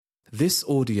This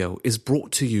audio is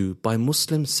brought to you by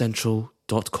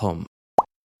MuslimCentral.com.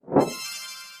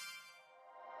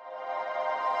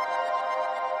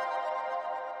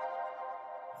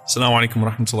 Assalamu alaikum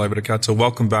wa rahmatullahi wa barakatuh.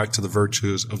 Welcome back to the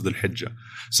virtues of Dhul Hijjah.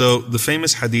 So the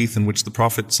famous hadith in which the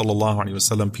Prophet sallallahu alaihi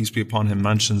wasallam, peace be upon him,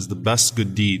 mentions the best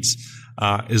good deeds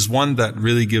is one that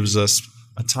really gives us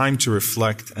a time to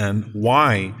reflect and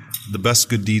why the best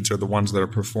good deeds are the ones that are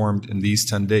performed in these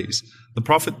 10 days. The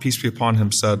Prophet, peace be upon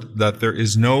him, said that there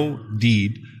is no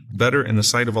deed better in the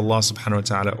sight of Allah subhanahu wa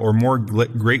ta'ala or more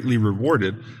greatly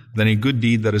rewarded than a good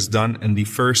deed that is done in the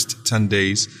first 10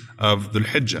 days of Dhul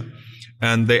Hijjah.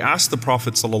 And they asked the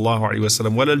Prophet sallallahu alaihi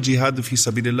wasallam, "Wala al-jihadu fi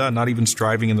sabilillah," not even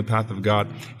striving in the path of God.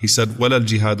 He said, "Wala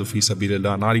al-jihadu fi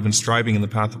sabilillah," not even striving in the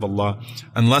path of Allah,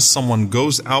 unless someone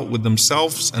goes out with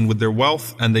themselves and with their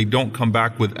wealth and they don't come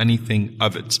back with anything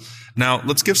of it. Now,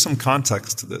 let's give some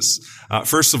context to this.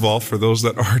 First of all, for those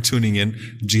that are tuning in,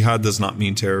 jihad does not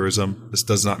mean terrorism. This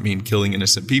does not mean killing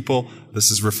innocent people.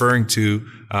 This is referring to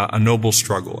a noble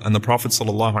struggle. And the Prophet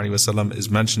ﷺ is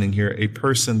mentioning here a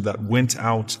person that went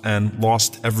out and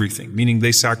lost everything, meaning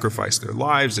they sacrificed their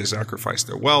lives, they sacrificed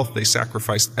their wealth, they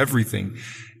sacrificed everything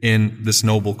in this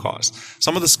noble cause.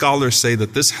 Some of the scholars say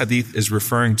that this hadith is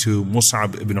referring to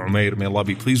Mus'ab ibn Umair, may Allah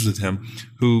be pleased with him,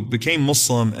 who became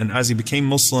Muslim, and as he became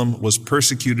Muslim was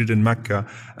persecuted in Mecca,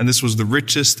 and this was the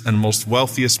richest and most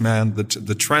wealthiest man, the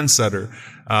trendsetter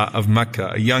of Mecca,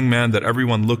 a young man that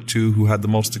everyone looked to, who had the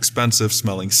most expensive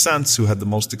smelling scents, who had the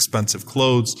most expensive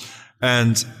clothes,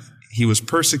 and he was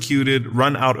persecuted,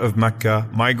 run out of Mecca,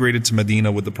 migrated to Medina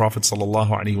with the Prophet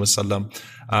ﷺ.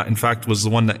 In fact, was the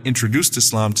one that introduced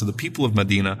Islam to the people of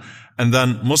Medina. And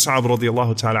then Mus'ab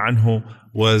radiallahu ta'ala anhu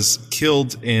was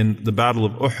killed in the Battle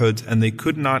of Uhud, and they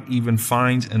could not even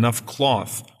find enough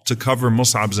cloth to cover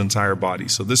Mus'ab's entire body.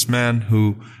 So this man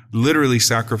who literally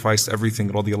sacrificed everything,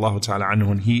 radiallahu ta'ala anhu,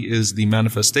 and he is the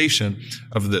manifestation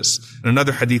of this. In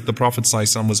another hadith, the Prophet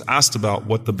ﷺ was asked about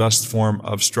what the best form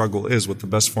of struggle is, what the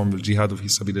best form of jihad fi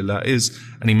sabilillah is,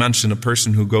 and he mentioned a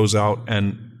person who goes out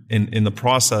and in the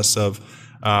process of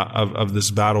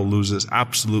this battle loses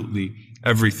absolutely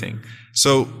everything.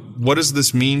 So what does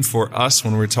this mean for us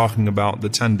when we're talking about the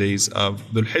 10 days of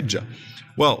Dhul Hijjah?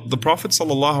 Well, the Prophet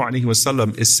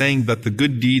ﷺ is saying that the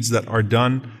good deeds that are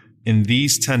done in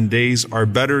these 10 days are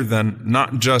better than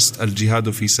not just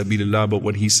al-jihadu fi sabilillah, but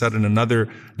what he said in another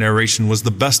narration was the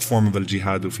best form of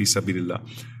al-jihadu fi sabilillah.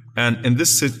 And in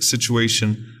this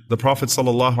situation, the Prophet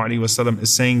ﷺ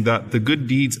is saying that the good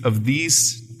deeds of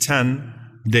these 10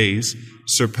 days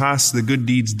surpass the good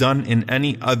deeds done in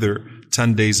any other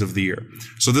 10 days of the year.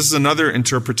 So this is another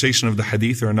interpretation of the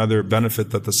hadith, or another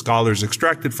benefit that the scholars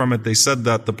extracted from it. They said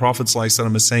that the Prophet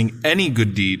ﷺ is saying any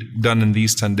good deed done in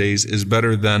these 10 days is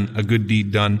better than a good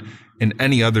deed done in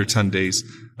any other 10 days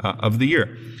of the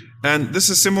year. And this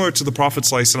is similar to the Prophet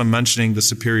ﷺ mentioning the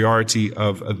superiority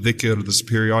of dhikr, the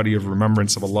superiority of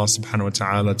remembrance of Allah subhanahu wa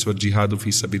ta'ala to al-jihadu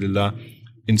fi sabilillah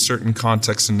in certain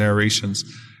contexts and narrations.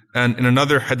 And in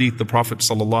another hadith, the Prophet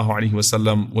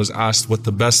ﷺ was asked what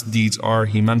the best deeds are.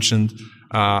 He mentioned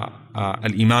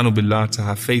al-imanu billah, to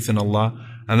have faith in Allah.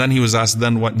 And then he was asked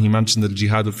then what, and he mentioned the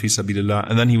jihadu fi sabilillah.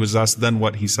 And then he was asked then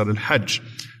what, he said al-hajj.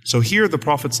 So here the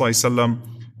Prophet ﷺ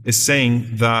is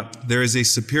saying that there is a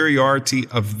superiority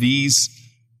of these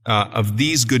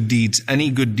good deeds. Any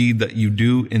good deed that you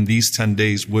do in these 10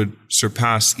 days would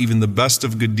surpass even the best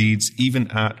of good deeds, even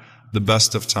at the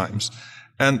best of times.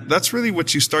 And that's really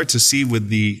what you start to see with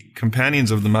the companions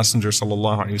of the Messenger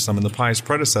sallallahu alaihi wasallam and the pious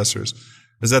predecessors,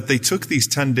 is that they took these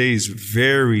 10 days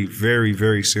very, very,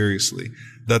 very seriously.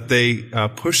 That they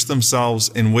pushed themselves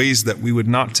in ways that we would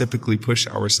not typically push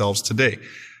ourselves today.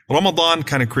 Ramadan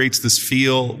kind of creates this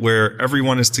feel where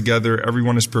everyone is together,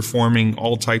 everyone is performing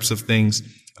all types of things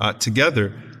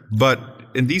together. But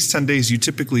in these 10 days, you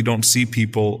typically don't see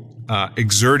people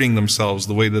exerting themselves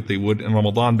the way that they would in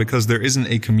Ramadan, because there isn't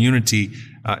a community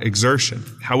exertion.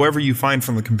 However, you find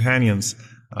from the companions,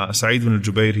 Sa'id ibn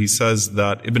Jubayr, he says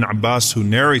that Ibn Abbas, who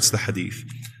narrates the hadith,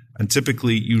 and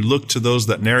typically you look to those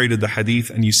that narrated the hadith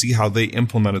and you see how they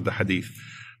implemented the hadith,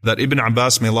 that Ibn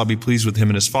Abbas, may Allah be pleased with him,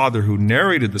 and his father, who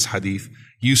narrated this hadith,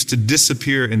 used to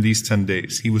disappear in these 10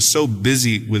 days. He was so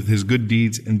busy with his good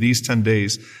deeds in these 10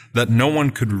 days that no one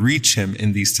could reach him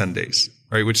in these 10 days,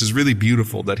 right? Which is really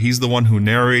beautiful, that he's the one who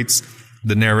narrates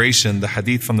the narration, the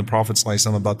hadith from the Prophet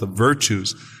ﷺ about the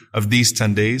virtues of these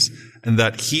 10 days, and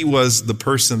that he was the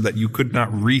person that you could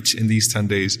not reach in these 10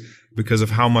 days because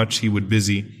of how much he would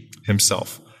busy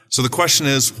himself. So the question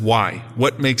is, why?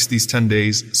 What makes these 10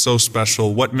 days so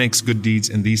special? What makes good deeds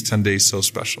in these 10 days so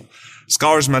special?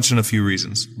 Scholars mention a few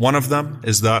reasons. One of them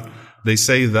is that they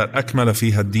say that أكمل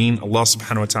فيها الدين, Allah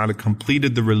subhanahu wa ta'ala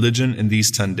completed the religion in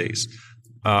these 10 days.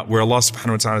 Where Allah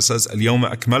subhanahu wa ta'ala says, اليوم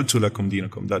أكملت لكم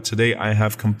دينكم, that today I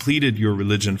have completed your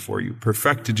religion for you,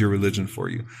 perfected your religion for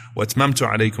you. وأتممت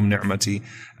عليكم نعمتي,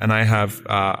 and I have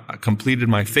completed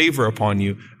my favor upon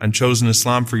you and chosen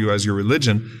Islam for you as your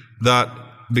religion. That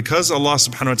because Allah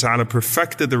subhanahu wa ta'ala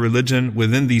perfected the religion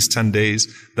within these 10 days,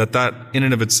 that in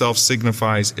and of itself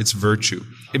signifies its virtue.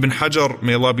 Ibn Hajar,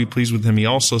 may Allah be pleased with him, he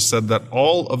also said that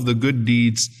all of the good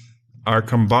deeds are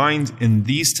combined in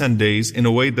these 10 days in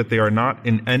a way that they are not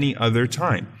in any other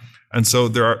time. And so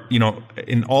there are,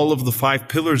 in all of the 5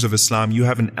 pillars of Islam, you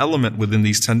have an element within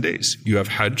these 10 days. You have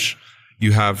Hajj,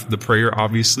 you have the prayer,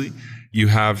 obviously, you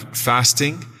have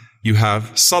fasting, you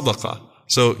have sadaqah.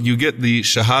 So you get the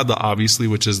shahada, obviously,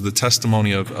 which is the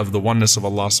testimony of the oneness of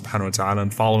Allah subhanahu wa ta'ala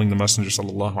and following the Messenger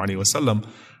sallallahu alaihi wasallam.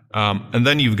 And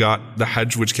then you've got the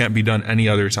Hajj, which can't be done any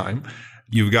other time.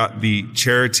 You've got the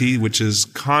charity, which is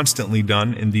constantly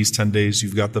done in these 10 days.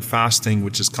 You've got the fasting,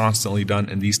 which is constantly done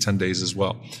in these 10 days as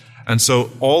well. And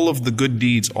so all of the good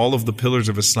deeds, all of the pillars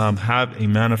of Islam have a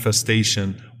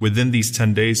manifestation within these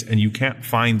 10 days, and you can't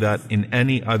find that in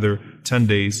any other 10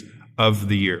 days of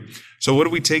the year. So what do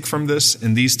we take from this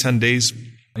in these 10 days?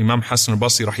 Imam Hassan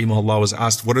al-Basri rahimahullah was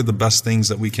asked, what are the best things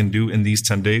that we can do in these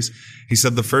 10 days? He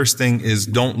said the first thing is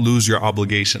don't lose your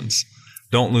obligations.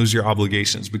 Don't lose your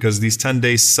obligations, because these 10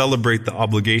 days celebrate the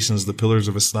obligations, the pillars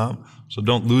of Islam. So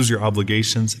don't lose your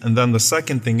obligations. And then the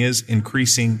second thing is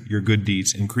increasing your good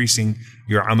deeds, increasing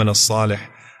your amal as-salih,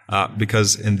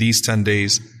 because in these 10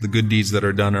 days, the good deeds that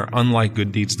are done are unlike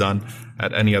good deeds done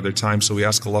at any other time. So we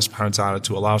ask Allah subhanahu wa ta'ala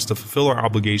to allow us to fulfill our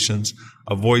obligations,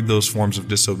 avoid those forms of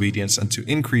disobedience, and to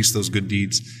increase those good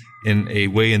deeds in a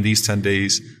way in these 10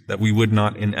 days that we would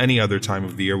not in any other time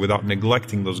of the year, without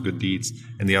neglecting those good deeds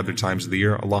in the other times of the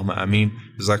year. Allahumma ameen.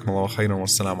 Jazakumullahu khairan.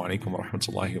 Wassalamu alaikum wa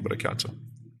rahmatullahi wa barakatuh.